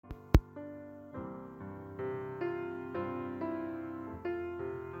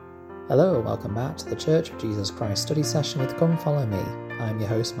Hello and welcome back to the Church of Jesus Christ study session with Come Follow Me. I'm your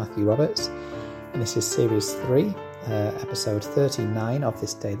host Matthew Roberts, and this is Series 3, Episode 39 of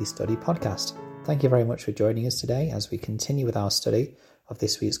this daily study podcast. Thank you very much for joining us today as we continue with our study of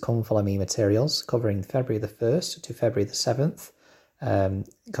this week's Come Follow Me materials, covering February the 1st to February the 7th,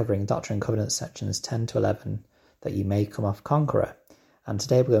 covering Doctrine and Covenants sections 10 to 11, that you may come off conqueror. And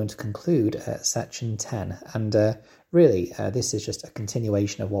today we're going to conclude section 10, and really this is just a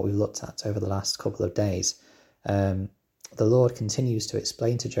continuation of what we've looked at over the last couple of days. The Lord continues to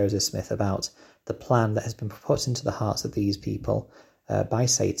explain to Joseph Smith about the plan that has been put into the hearts of these people by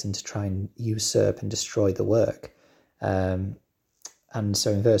Satan to try and usurp and destroy the work. And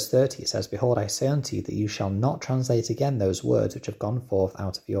so in verse 30 it says, "Behold, I say unto you that you shall not translate again those words which have gone forth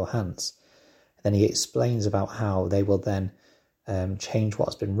out of your hands." And then he explains about how they will then change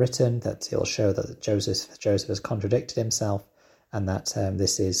what's been written, that he'll show that Joseph has contradicted himself, and that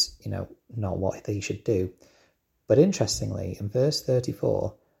this is, not what they should do. But interestingly, in verse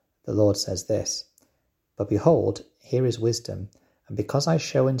 34, the Lord says this, "But behold, here is wisdom, and because I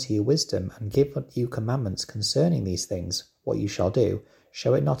show unto you wisdom, and give you commandments concerning these things, what you shall do,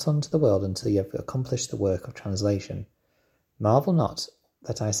 show it not unto the world until you have accomplished the work of translation. Marvel not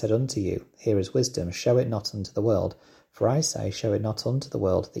that I said unto you, here is wisdom, show it not unto the world, for I say, show it not unto the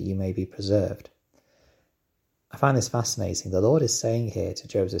world, that you may be preserved." I find this fascinating. The Lord is saying here to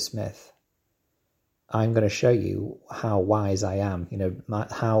Joseph Smith, I'm going to show you how wise I am,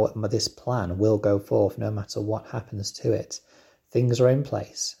 how this plan will go forth no matter what happens to it. Things are in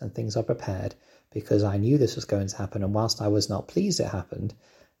place and things are prepared because I knew this was going to happen, and whilst I was not pleased it happened,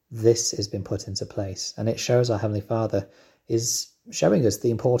 this has been put into place. And it shows our Heavenly Father is showing us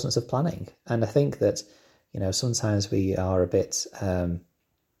the importance of planning. And I think that sometimes we are a bit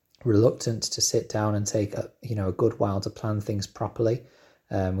reluctant to sit down and take a good while to plan things properly.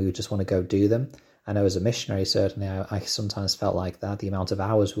 We would just want to go do them. I know as a missionary, certainly, I sometimes felt like that. The amount of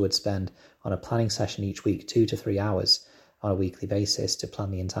hours we would spend on a planning session each week, 2 to 3 hours on a weekly basis to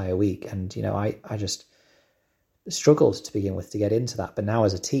plan the entire week. And, I just struggled to begin with to get into that. But now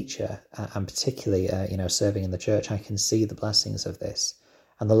as a teacher, and particularly, serving in the church, I can see the blessings of this.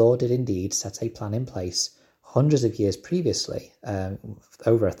 And the Lord did indeed set a plan in place hundreds of years previously,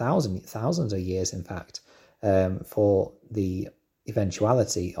 over thousands of years, in fact, for the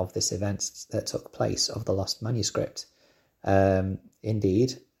eventuality of this event that took place of the lost manuscript.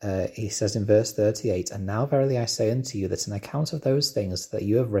 Indeed, he says in verse 38, "And now verily I say unto you that an account of those things that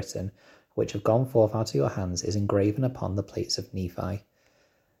you have written, which have gone forth out of your hands, is engraven upon the plates of Nephi."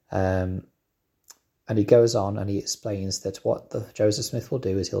 And he goes on and he explains that what Joseph Smith will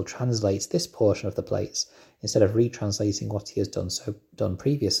do is he'll translate this portion of the plates instead of retranslating what he has done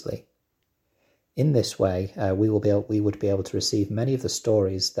previously. In this way, we would be able to receive many of the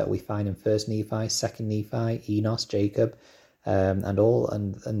stories that we find in 1 Nephi, 2 Nephi, Enos, Jacob,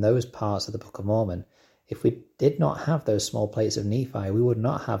 and those parts of the Book of Mormon. If we did not have those small plates of Nephi, we would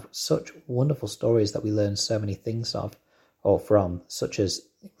not have such wonderful stories that we learn so many things from, such as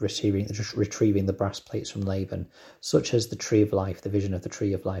retrieving the brass plates from Laban, such as the Tree of Life, the vision of the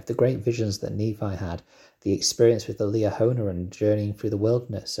Tree of Life, the great visions that Nephi had, the experience with the Liahona and journeying through the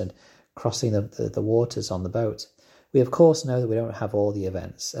wilderness and crossing the waters on the boat. We of course know that we don't have all the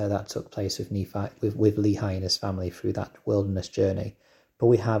events that took place with Nephi, with Lehi and his family through that wilderness journey, but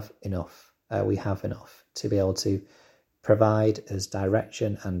we have enough. We have enough to be able to provide as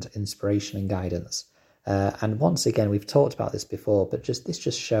direction and inspiration and guidance. And once again, we've talked about this before, but this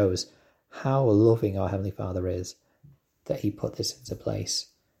just shows how loving our Heavenly Father is, that he put this into place,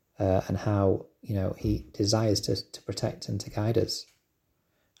 and how he desires to protect and to guide us.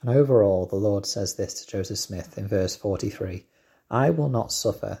 And overall, the Lord says this to Joseph Smith in verse 43, "I will not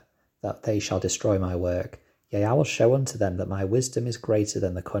suffer that they shall destroy my work. Yea, I will show unto them that my wisdom is greater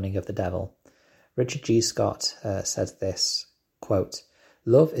than the cunning of the devil." Richard G. Scott said this, quote,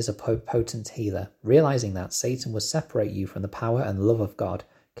 "Love is a potent healer. Realizing that, Satan would separate you from the power and love of God,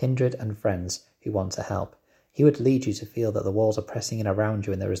 kindred and friends who want to help. He would lead you to feel that the walls are pressing in around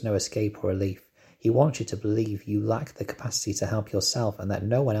you and there is no escape or relief. He wants you to believe you lack the capacity to help yourself and that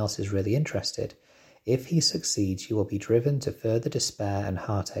no one else is really interested. If he succeeds, you will be driven to further despair and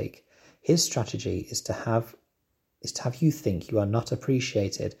heartache. His strategy is to have you think you are not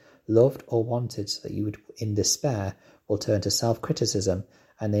appreciated, loved or wanted, so that you would, in despair, will turn to self-criticism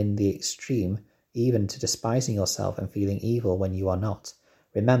and in the extreme, even to despising yourself and feeling evil when you are not.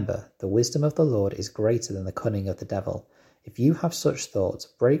 Remember, the wisdom of the Lord is greater than the cunning of the devil. If you have such thoughts,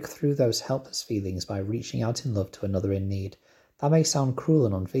 break through those helpless feelings by reaching out in love to another in need. That may sound cruel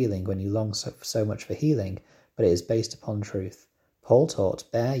and unfeeling when you long so much for healing, but it is based upon truth. Paul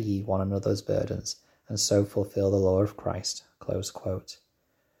taught, "Bear ye one another's burdens, and so fulfill the law of Christ." Close quote.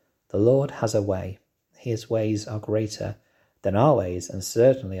 The Lord has a way. His ways are greater than our ways, and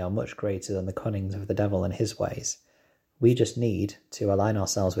certainly are much greater than the cunnings of the devil and his ways. We just need to align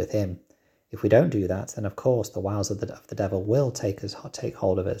ourselves with him. If we don't do that, then of course the wiles of the devil will take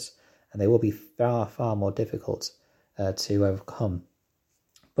hold of us, and they will be far, far more difficult to overcome.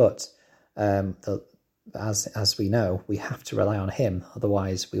 But as we know, we have to rely on him,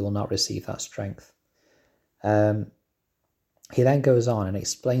 otherwise we will not receive that strength. He then goes on and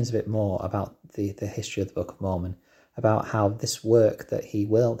explains a bit more about the history of the Book of Mormon, about how this work that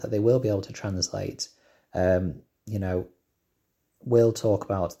they will be able to translate, will talk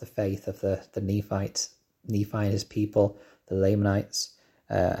about the faith of the Nephi and his people, the Lamanites,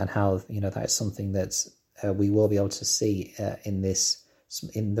 and how that is something that we will be able to see in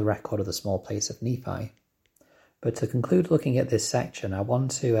the record of the small place of Nephi. But to conclude looking at this section, I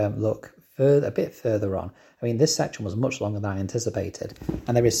want to look a bit further on. I mean, this section was much longer than I anticipated,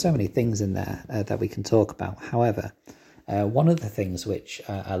 and there is so many things in there that we can talk about. However, one of the things which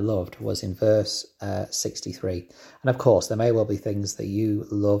I loved was in verse 63. And of course, there may well be things that you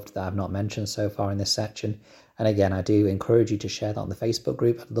loved that I've not mentioned so far in this section. And again, I do encourage you to share that on the Facebook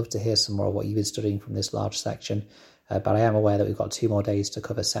group. I'd love to hear some more of what you've been studying from this large section. But I am aware that we've got 2 more days to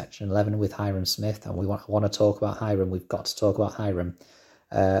cover section 11 with Hyrum Smith, and we want to talk about Hyrum. We've got to talk about Hyrum.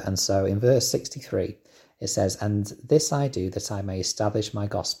 And so in verse 63, it says, "And this I do, that I may establish my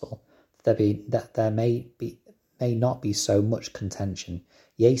gospel, that there may not be so much contention.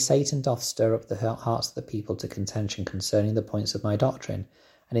 Yea, Satan doth stir up the hearts of the people to contention concerning the points of my doctrine.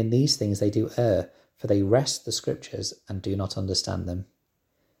 And in these things they do err, for they wrest the scriptures and do not understand them."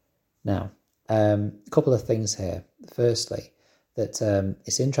 Now, a couple of things here. Firstly, that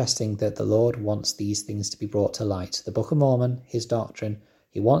it's interesting that the Lord wants these things to be brought to light. The Book of Mormon, his doctrine,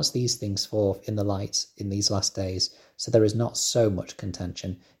 he wants these things forth in the light in these last days, so there is not so much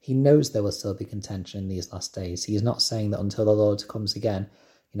contention. He knows there will still be contention in these last days. He is not saying that until the Lord comes again,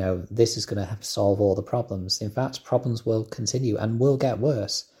 this is going to solve all the problems. In fact, problems will continue and will get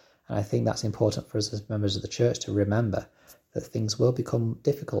worse. And I think that's important for us as members of the church to remember, that things will become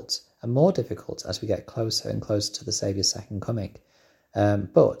difficult and more difficult as we get closer and closer to the Saviour's second coming.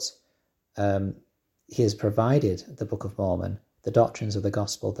 But he has provided the Book of Mormon, the doctrines of the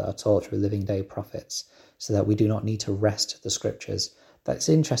gospel that are taught through living day prophets, so that we do not need to wrest the scriptures. That's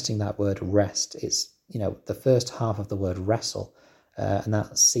interesting, that word wrest. It's, the first half of the word wrestle, and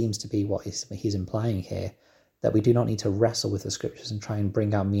that seems to be what he's implying here, that we do not need to wrestle with the scriptures and try and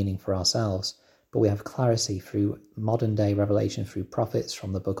bring out meaning for ourselves, but we have clarity through modern day revelation, through prophets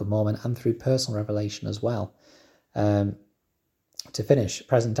from the Book of Mormon, and through personal revelation as well. To finish,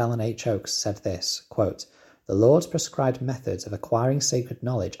 President Alan H. Oakes said this, quote, "The Lord's prescribed methods of acquiring sacred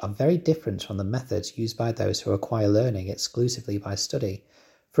knowledge are very different from the methods used by those who acquire learning exclusively by study.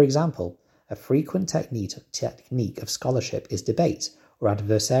 For example, a frequent technique of scholarship is debate or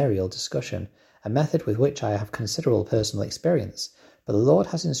adversarial discussion, a method with which I have considerable personal experience. But the Lord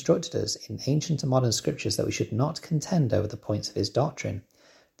has instructed us in ancient and modern scriptures that we should not contend over the points of his doctrine.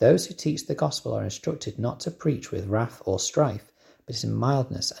 Those who teach the gospel are instructed not to preach with wrath or strife, but in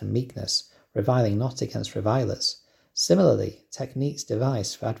mildness and meekness, reviling not against revilers. Similarly, techniques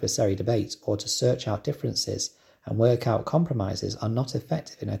devised for adversary debate or to search out differences and work out compromises are not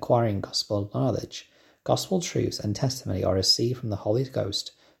effective in acquiring gospel knowledge. Gospel truths and testimony are received from the Holy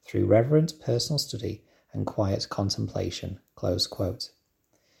Ghost through reverent personal study and quiet contemplation." Close quote.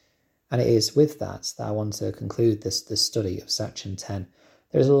 And it is with that I want to conclude this study of section 10.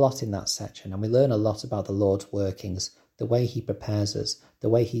 There is a lot in that section, and we learn a lot about the Lord's workings, the way he prepares us, the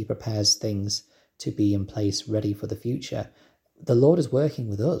way he prepares things to be in place ready for the future. The Lord is working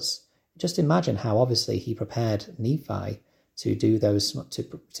with us. Just imagine how obviously he prepared Nephi to do those,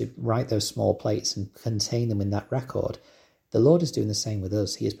 to write those small plates and contain them in that record. The Lord is doing the same with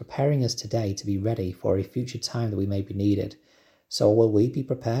us. He is preparing us today to be ready for a future time that we may be needed. So will we be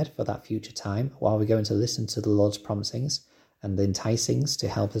prepared for that future time while we're going to listen to the Lord's promptings and the enticings to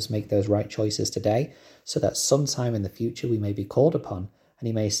help us make those right choices today, so that sometime in the future we may be called upon and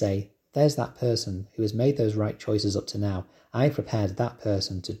he may say, "There's that person who has made those right choices up to now. I prepared that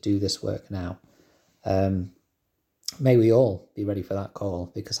person to do this work now." May we all be ready for that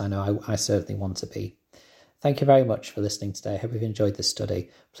call, because I know I certainly want to be. Thank you very much for listening today. I hope you've enjoyed this study.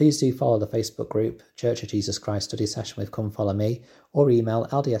 Please do follow the Facebook group, Church of Jesus Christ Study Session with Come Follow Me, or email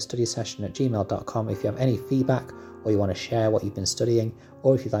ldsstudysession@gmail.com if you have any feedback or you want to share what you've been studying,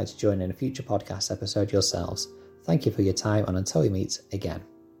 or if you'd like to join in a future podcast episode yourselves. Thank you for your time, and until we meet again.